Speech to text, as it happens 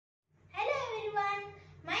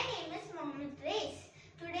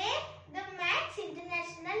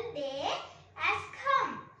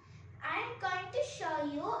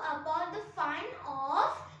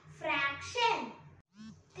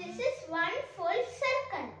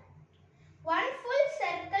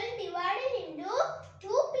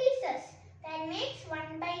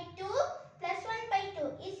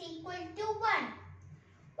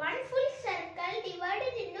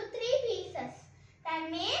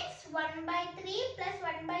makes 1 by 3 plus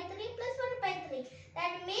 1 by 3 plus 1 by 3.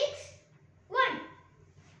 That makes 1.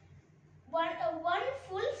 One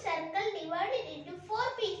full circle divided into 4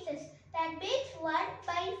 pieces. That makes 1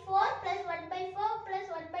 by 4 plus 1 by 4 plus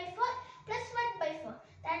 1 by 4 plus 1